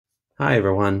Hi,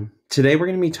 everyone. Today we're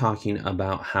going to be talking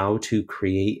about how to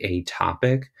create a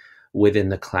topic within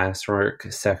the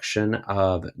classwork section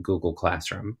of Google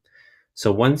Classroom.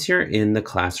 So once you're in the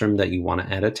classroom that you want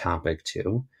to add a topic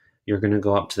to, you're going to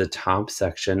go up to the top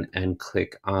section and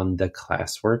click on the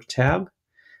Classwork tab,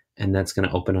 and that's going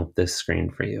to open up this screen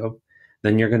for you.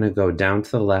 Then you're going to go down to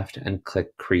the left and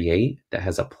click Create, that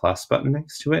has a plus button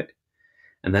next to it,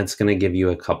 and that's going to give you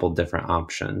a couple different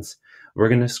options. We're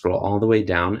going to scroll all the way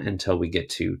down until we get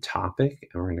to topic,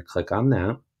 and we're going to click on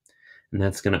that. And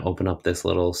that's going to open up this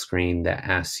little screen that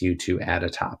asks you to add a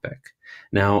topic.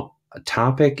 Now, a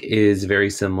topic is very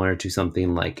similar to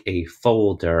something like a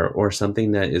folder or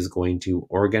something that is going to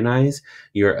organize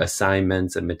your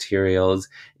assignments and materials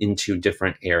into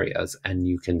different areas. And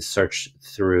you can search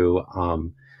through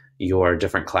your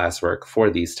different classwork for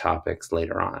these topics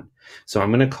later on. So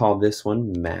I'm going to call this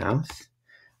one math,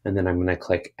 and then I'm going to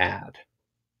click add.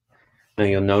 Now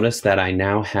you'll notice that I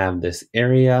now have this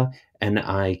area, and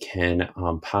I can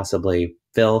possibly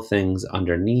fill things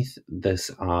underneath this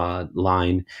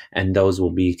line, and those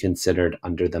will be considered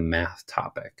under the math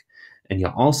topic. And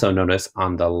you'll also notice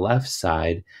on the left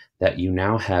side that you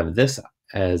now have this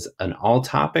as an all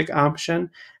topic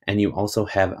option, and you also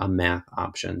have a math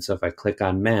option. So if I click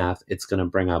on math, it's going to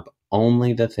bring up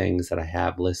only the things that I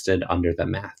have listed under the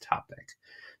math topic.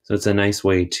 So it's a nice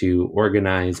way to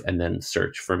organize and then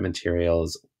search for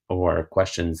materials or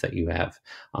questions that you have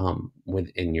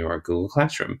within your Google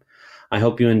Classroom. I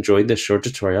hope you enjoyed this short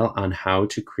tutorial on how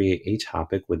to create a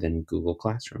topic within Google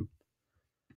Classroom.